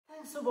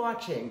Thanks for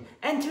watching,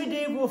 and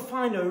today we'll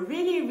find a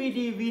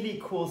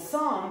really cool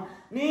sum,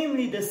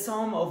 namely the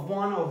sum of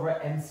 1 over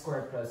m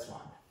squared plus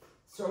 1.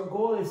 So our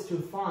goal is to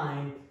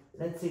find,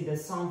 let's say, the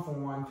sum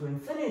from 1 to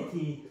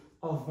infinity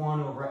of 1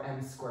 over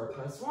m squared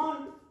plus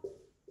 1,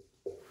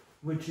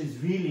 which is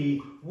really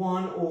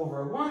 1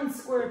 over 1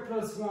 squared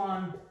plus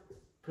 1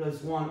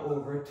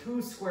 over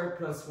 2 squared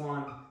plus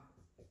 1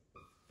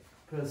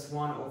 plus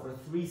 1 over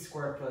 3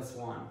 squared plus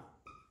 1,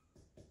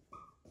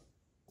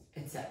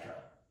 etc.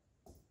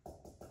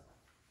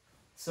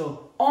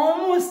 So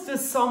almost the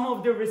sum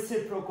of the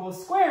reciprocal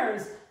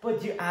squares,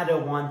 but you add a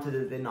 1 to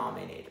the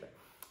denominator.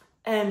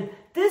 And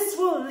this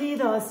will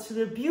lead us to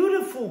the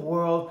beautiful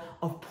world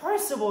of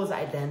Parseval's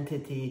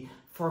identity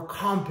for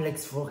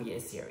complex Fourier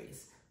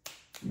series.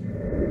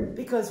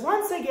 Because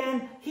once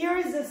again, here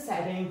is the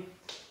setting.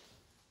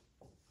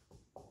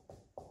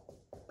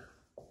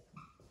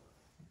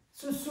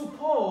 So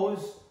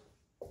suppose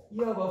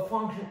you have a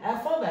function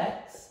f of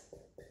x,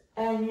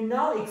 and you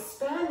now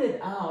expand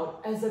it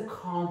out as a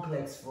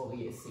complex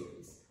Fourier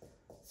series.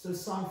 So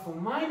sum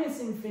from minus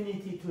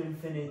infinity to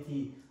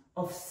infinity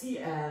of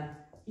Cn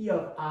e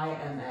of I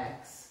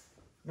mx.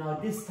 Now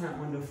this time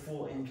on the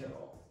full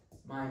interval,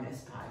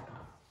 minus pi.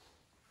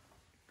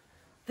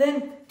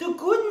 Then the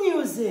good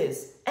news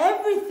is,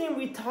 everything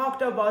we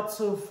talked about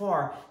so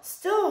far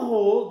still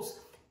holds,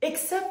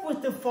 except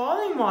with the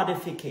following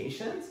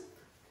modifications.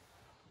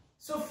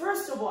 So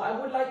first of all, I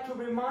would like to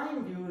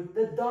remind you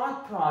the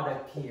dot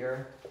product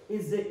here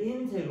is the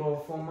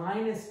integral from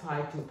minus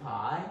pi to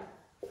pi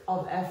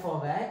of f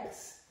of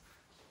x,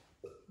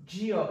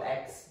 g of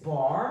x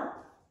bar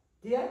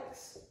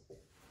dx.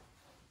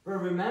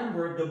 But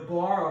remember, the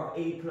bar of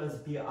a plus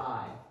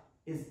bi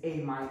is a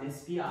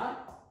minus bi.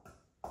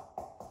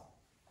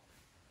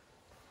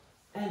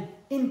 And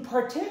in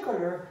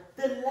particular,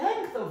 the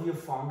length of your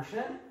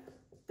function,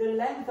 the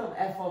length of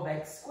f of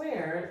x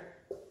squared,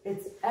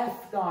 it's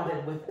f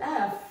dotted with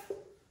f,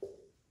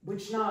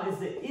 which now is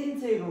the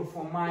integral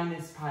from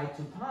minus pi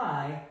to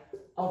pi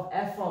of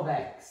f of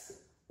x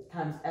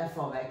times f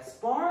of x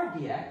bar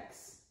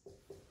dx.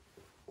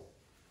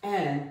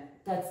 And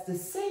that's the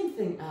same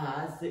thing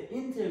as the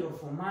integral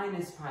from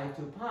minus pi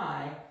to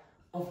pi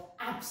of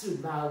absolute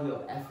value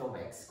of f of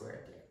x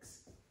squared dx.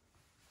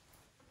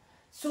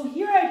 So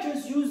here I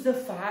just use the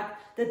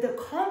fact that the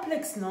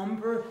complex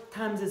number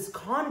times its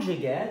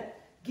conjugate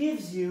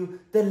gives you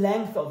the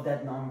length of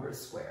that number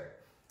squared.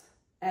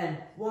 And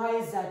why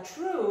is that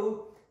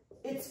true?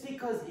 It's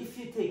because if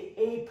you take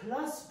a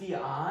plus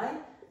bi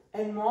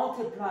and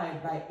multiply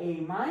it by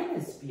a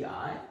minus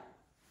bi,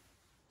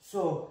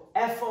 so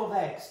f of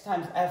x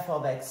times f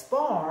of x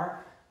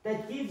bar,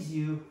 that gives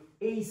you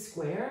a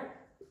squared,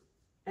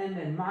 and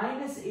then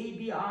minus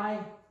abi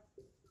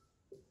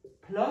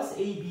plus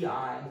abi,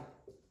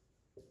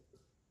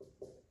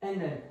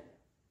 and then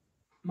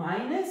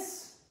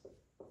minus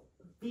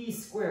b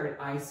squared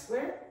I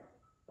squared.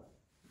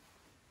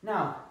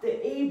 Now, the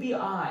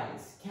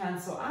ABI's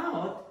cancel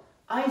out.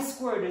 I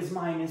squared is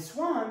minus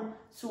 1.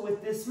 So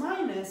with this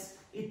minus,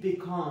 it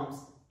becomes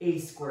a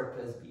squared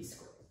plus b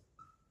squared.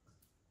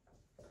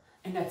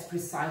 And that's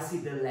precisely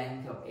the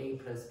length of a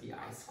plus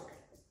bi squared.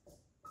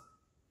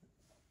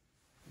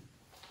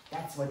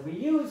 That's what we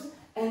use.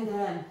 And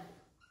then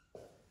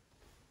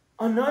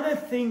another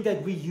thing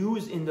that we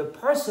use in the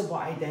Parseval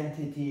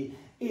identity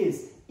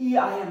is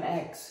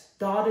EIMX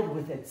dotted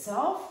with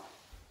itself.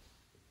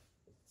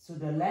 So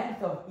the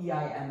length of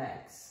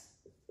EIMX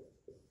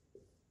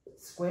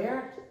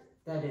squared,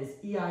 that is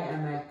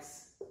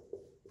EIMX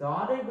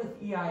dotted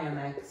with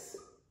EIMX,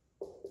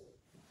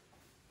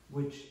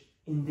 which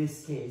in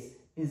this case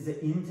is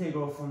the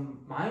integral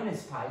from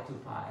minus pi to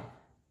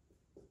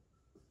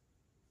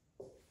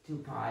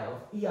pi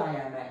of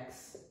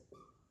EIMX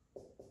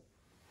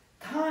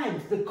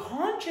times the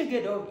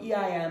conjugate of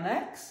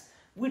EIMX,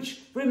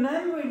 which,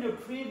 remember in the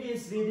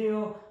previous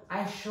video,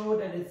 I showed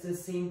that it's the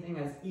same thing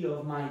as e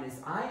of minus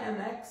I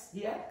mx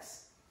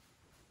dx.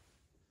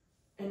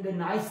 And the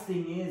nice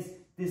thing is,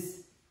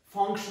 this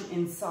function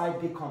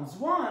inside becomes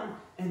 1,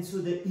 and so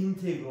the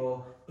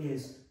integral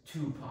is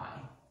 2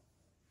 pi.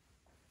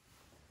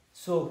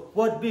 So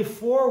what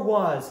before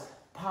was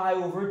pi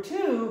over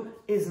 2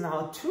 is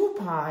now 2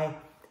 pi,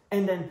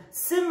 and then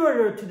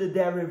similar to the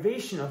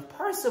derivation of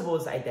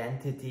Parseval's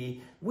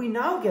identity, we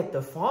now get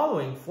the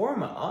following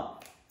formula.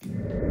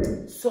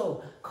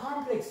 So,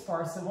 complex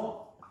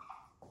Parseval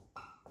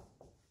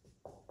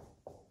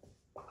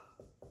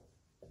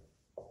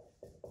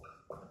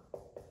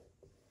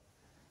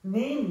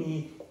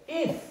namely,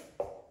 if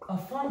a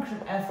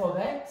function f of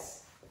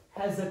x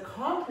has a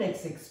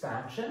complex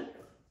expansion,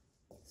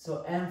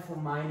 so m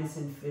from minus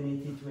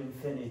infinity to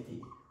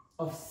infinity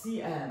of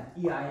Cn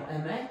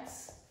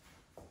EIMX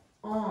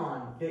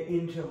on the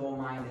interval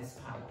minus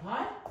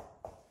pi,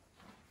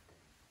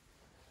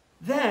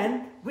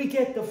 then we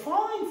get the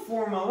following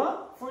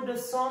formula for the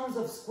sums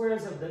of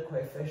squares of the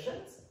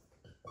coefficients.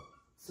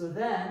 So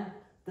then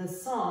the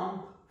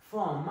sum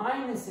from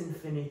minus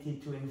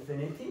infinity to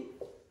infinity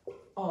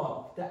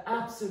of the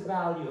absolute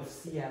value of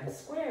Cn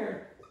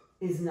squared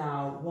is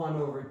now 1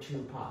 over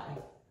 2 pi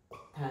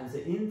times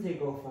the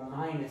integral from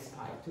minus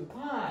pi to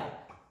pi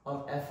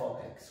of f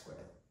of x squared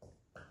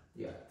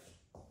dx.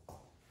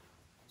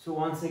 So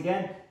once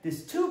again,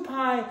 this 2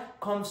 pi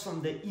comes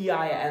from the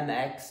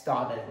EIMX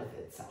dotted with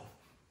itself.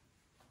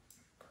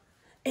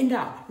 And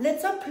now,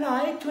 let's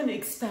apply it to an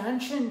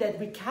expansion that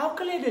we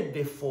calculated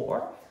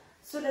before.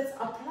 So let's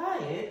apply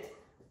it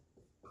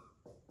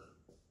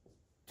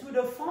to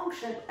the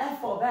function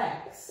f of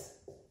x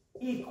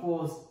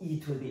equals e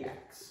to the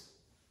x.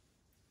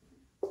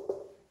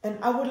 And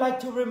I would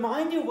like to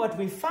remind you what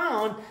we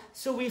found.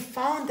 So we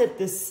found that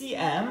the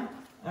Cm,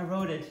 I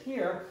wrote it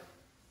here,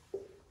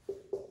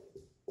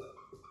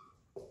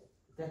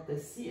 that the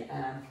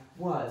Cm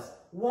was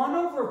 1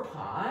 over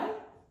pi,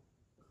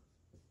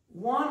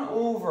 1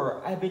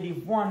 over, I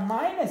believe, 1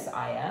 minus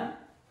Im,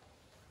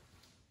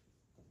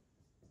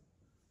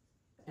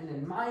 and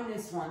then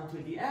minus 1 to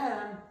the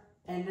m,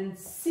 and then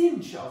sinh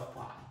of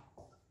pi.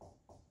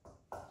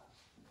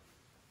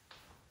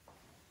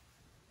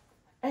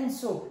 And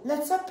so,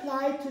 let's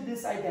apply to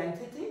this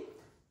identity.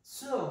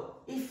 So,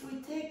 if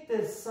we take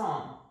the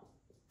sum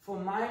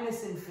from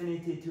minus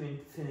infinity to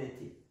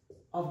infinity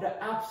of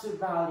the absolute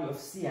value of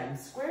Cm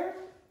squared,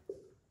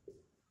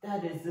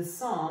 that is the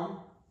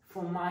sum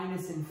from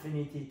minus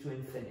infinity to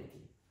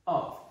infinity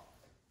of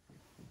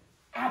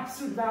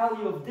absolute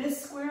value of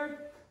this squared,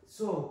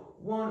 so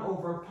 1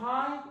 over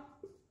pi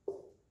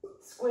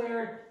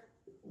squared,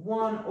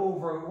 1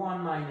 over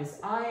 1 minus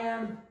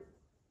Im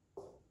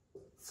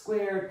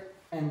squared,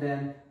 and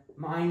then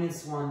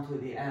minus 1 to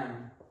the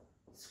m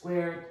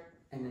squared,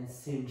 and then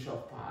sinh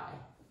of pi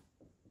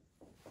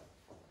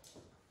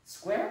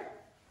squared.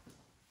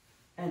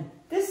 And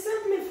this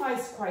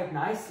simplifies quite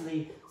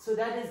nicely, so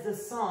that is the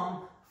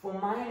sum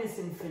from minus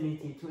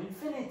infinity to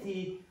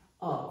infinity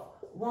of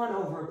 1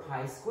 over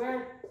pi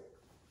squared.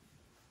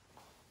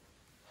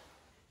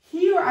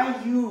 Here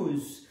I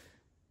use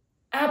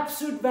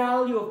absolute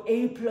value of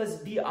a plus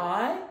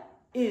bi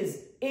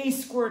is a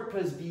squared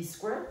plus b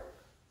squared.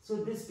 So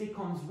this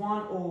becomes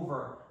 1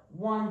 over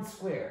 1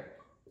 squared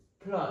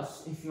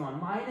plus, if you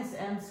want, minus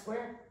m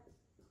squared.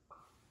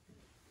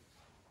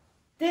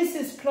 This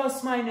is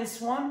plus minus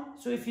 1.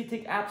 So if you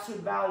take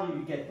absolute value,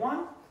 you get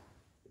 1.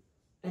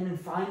 And then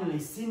finally,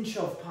 sinh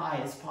of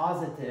pi is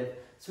positive.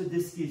 So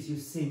this gives you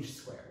sinh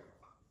squared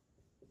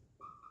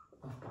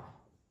of pi.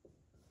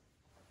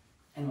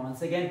 And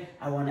once again,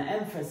 I want to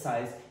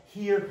emphasize,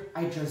 here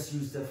I just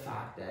use the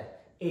fact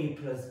that a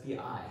plus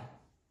bi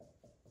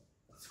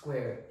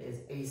squared is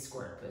a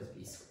squared plus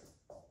b squared.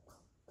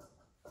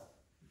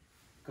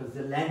 Because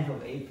the length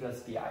of a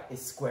plus bi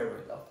is square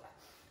root of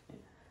that.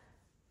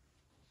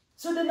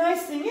 So the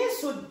nice thing is,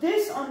 so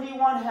this on the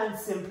one hand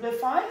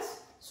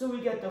simplifies, so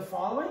we get the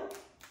following.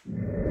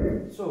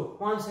 So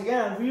once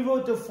again, I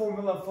rewrote the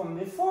formula from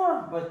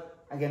before, but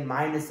again,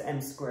 minus m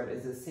squared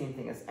is the same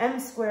thing as m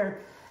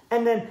squared.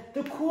 And then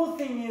the cool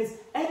thing is,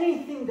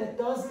 anything that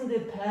doesn't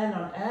depend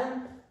on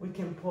m, we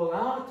can pull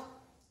out.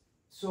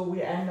 So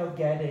we end up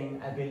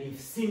getting, I believe,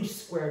 sinh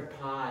squared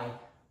pi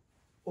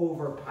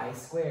over pi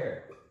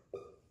squared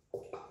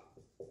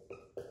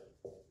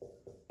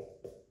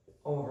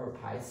over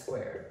pi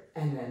squared.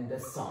 And then the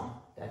sum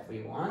that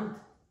we want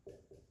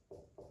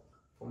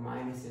from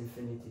minus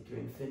infinity to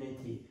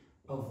infinity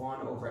of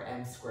 1 over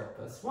m squared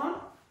plus 1.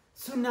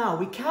 So now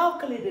we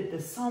calculated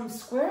the sum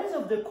squares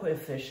of the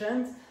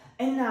coefficients,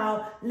 and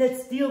now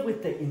let's deal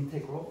with the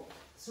integral.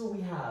 So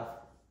we have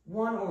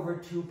 1 over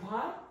 2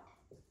 pi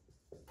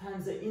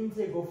times the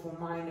integral from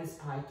minus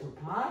pi to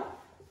pi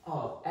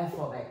of f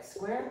of x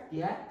squared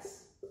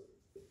dx.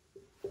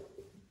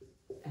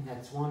 And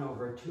that's 1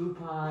 over 2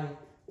 pi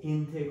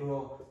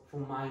integral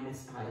from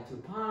minus pi to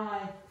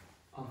pi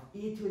of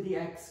e to the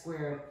x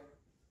squared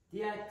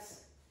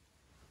dx.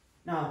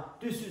 Now,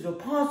 this is a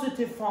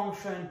positive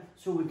function,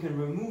 so we can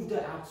remove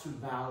the absolute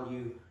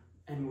value,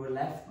 and we're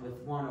left with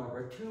 1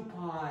 over 2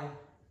 pi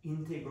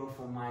integral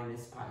from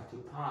minus pi to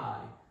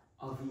pi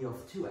of e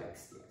of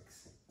 2x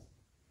dx.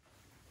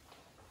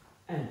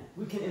 And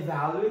we can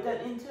evaluate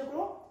that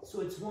integral, so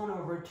it's 1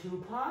 over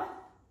 2 pi,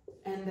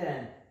 and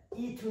then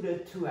e to the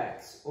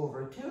 2x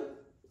over 2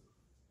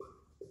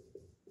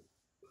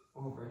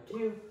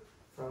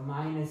 from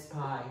minus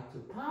pi to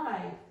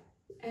pi,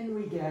 and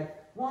we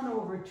get 1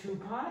 over 2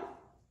 pi,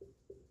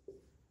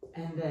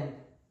 and then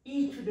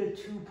e to the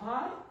 2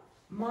 pi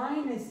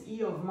minus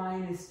e of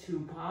minus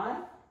 2 pi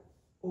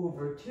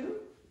over 2.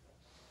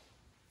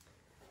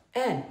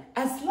 And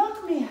as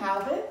luck may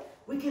have it,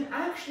 we can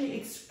actually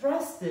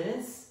express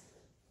this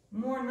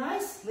more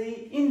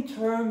nicely in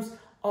terms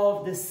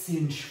of the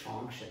sinh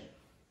function.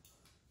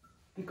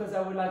 Because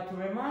I would like to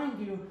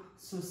remind you,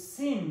 so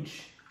sinh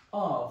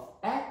of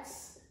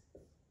x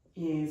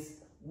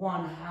is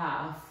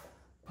 1/2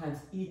 times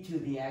e to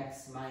the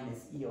x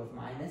minus e of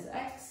minus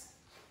x.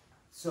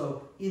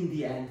 So in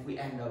the end, we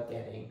end up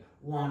getting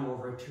 1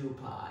 over 2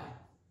 pi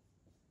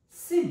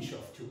sinh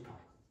of 2 pi.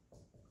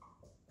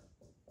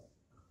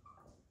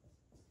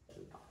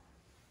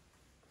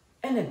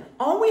 And then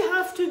all we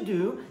have to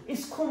do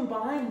is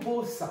combine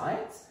both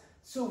sides.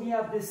 So we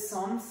have this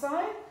sum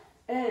side,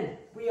 and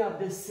we have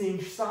the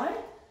sinh side,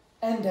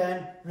 and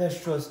then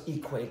let's just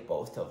equate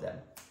both of them.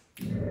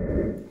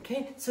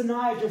 Okay, so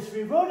now I just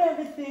rewrote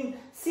everything.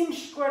 Sinh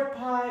squared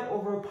pi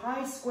over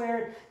pi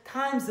squared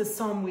times the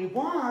sum we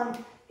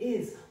want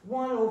is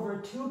 1 over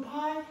 2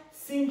 pi,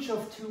 sinh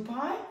of 2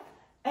 pi.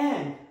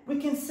 And we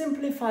can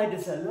simplify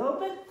this a little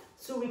bit,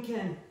 so we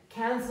can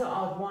cancel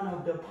out one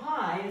of the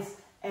pi's,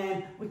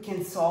 and we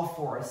can solve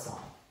for a sum.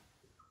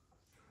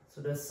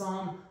 So the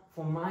sum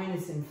from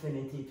minus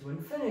infinity to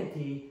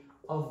infinity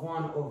of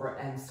 1 over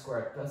m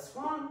squared plus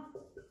 1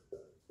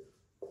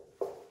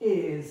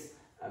 is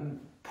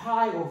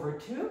pi over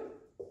 2,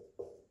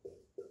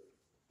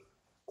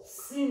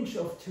 sinh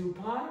of 2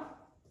 pi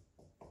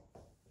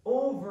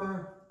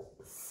over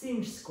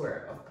sinh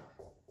squared of pi.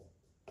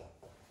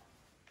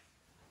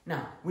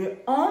 Now, we're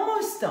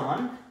almost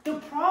done. The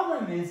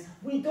problem is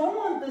we don't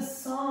want the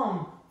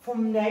sum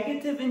from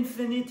negative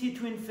infinity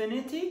to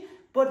infinity,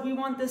 but we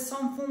want the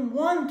sum from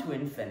 1 to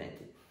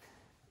infinity.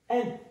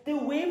 And the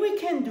way we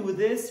can do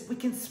this, we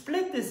can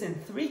split this in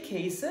 3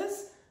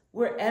 cases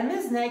where m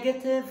is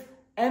negative,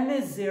 m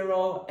is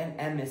 0, and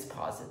m is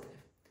positive.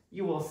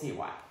 You will see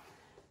why.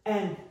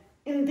 And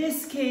in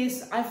this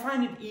case, I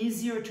find it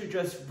easier to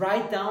just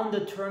write down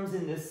the terms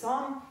in the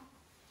sum.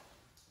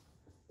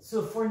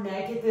 So for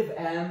negative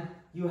m,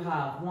 you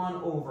have 1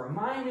 over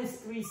minus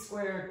 3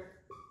 squared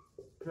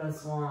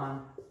plus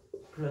 1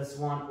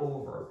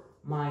 over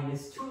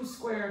minus 2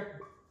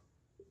 squared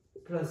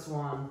plus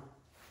 1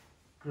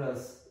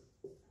 plus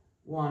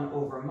 1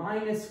 over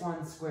minus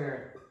 1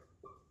 squared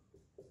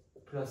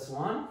plus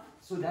 1.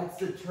 So that's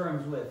the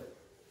terms with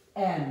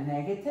m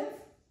negative.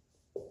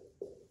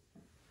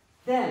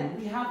 Then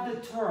we have the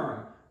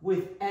term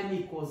with m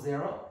equals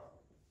 0.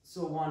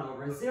 So 1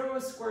 over 0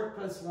 squared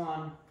plus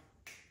 1,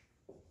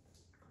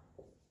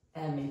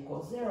 m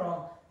equals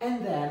 0.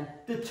 And then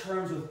the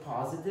terms with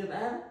positive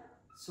m.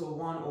 So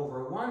 1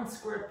 over 1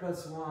 squared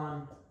plus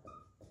 1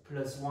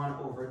 plus 1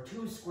 over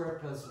 2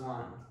 squared plus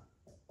 1.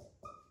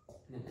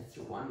 And then let's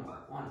do one more.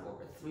 1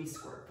 over 3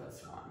 squared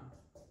plus 1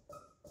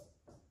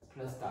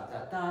 plus dot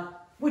dot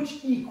dot,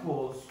 which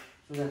equals,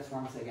 so that's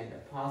once again the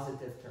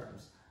positive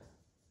terms.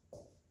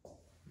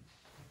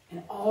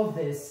 And all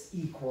this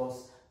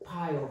equals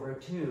pi over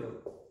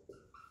 2,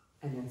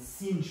 and then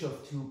sinh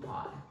of 2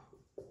 pi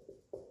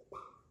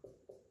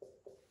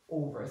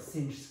over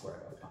sinh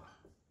squared of pi.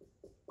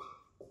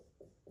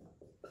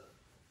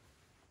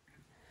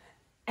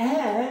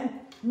 And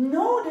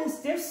notice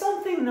there's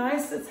something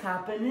nice that's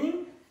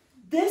happening.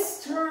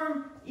 This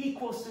term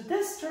equals to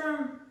this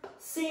term,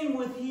 same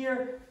with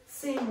here,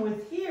 same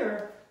with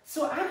here.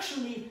 So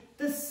actually,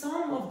 the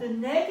sum of the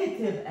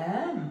negative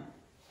m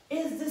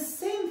is the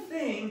same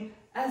thing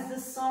as the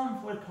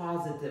sum for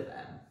positive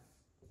m.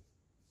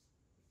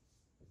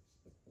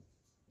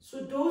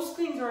 So those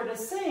things are the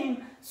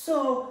same.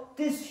 So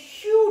this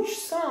huge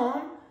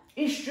sum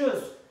is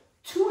just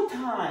 2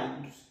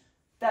 times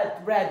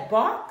that red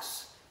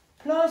box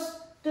plus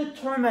the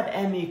term at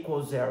m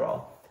equals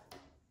 0,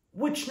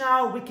 which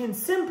now we can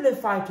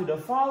simplify to the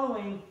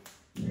following.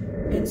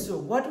 And so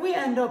what we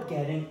end up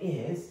getting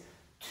is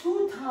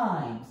 2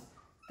 times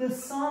the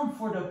sum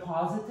for the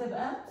positive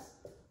m's,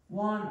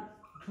 1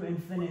 to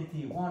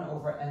infinity, 1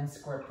 over m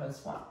squared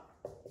plus 1,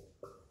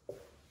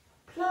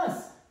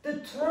 plus the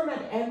term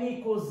at m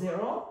equals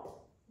 0,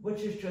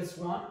 which is just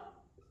 1,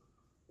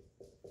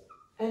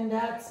 and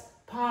that's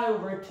pi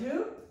over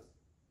 2.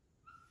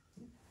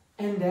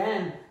 And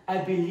then I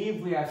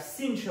believe we have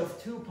sinh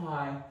of 2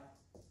 pi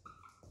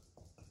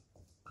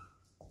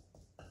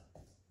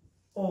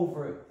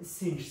over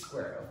sinh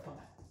squared of pi.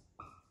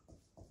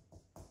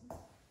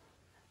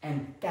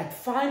 And that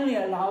finally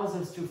allows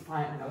us to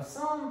find our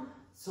sum.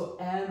 So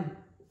m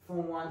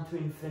from 1 to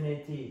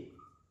infinity,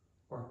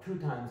 or 2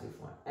 times if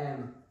 1,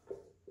 m,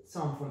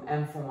 sum from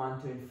m from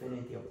 1 to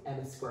infinity of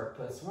m squared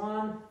plus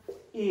 1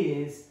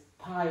 is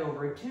pi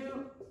over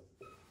 2,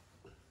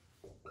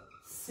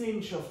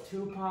 sinh of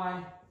 2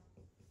 pi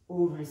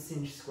over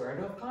sinh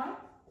squared of pi,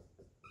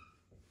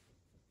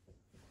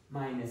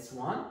 minus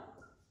 1.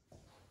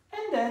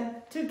 And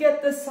then, to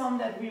get the sum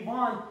that we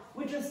want,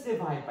 we just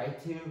divide by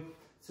 2.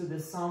 So the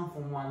sum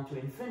from 1 to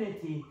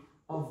infinity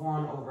of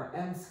 1 over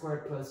m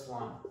squared plus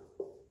 1,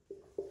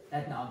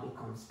 that now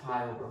becomes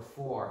pi over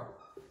 4,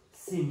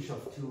 sinh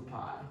of 2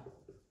 pi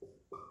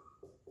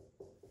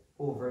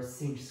over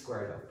sinh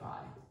squared of pi,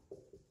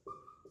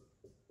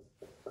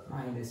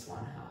 minus 1/2.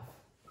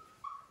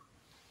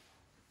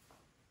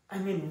 I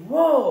mean,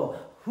 whoa!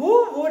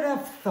 Who would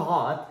have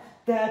thought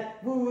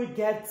that we would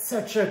get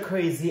such a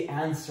crazy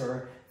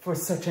answer for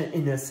such an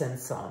innocent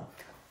sum?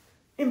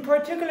 In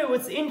particular,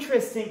 what's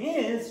interesting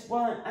is,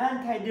 well, an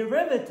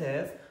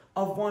antiderivative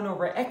of 1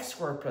 over x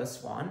squared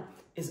plus 1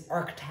 is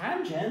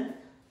arctangent,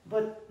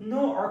 but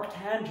no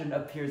arctangent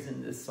appears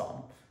in this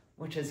sum,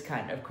 which is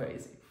kind of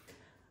crazy.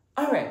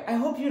 All right, I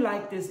hope you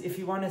like this. If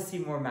you want to see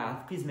more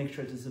math, please make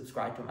sure to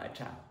subscribe to my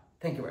channel.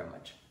 Thank you very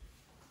much.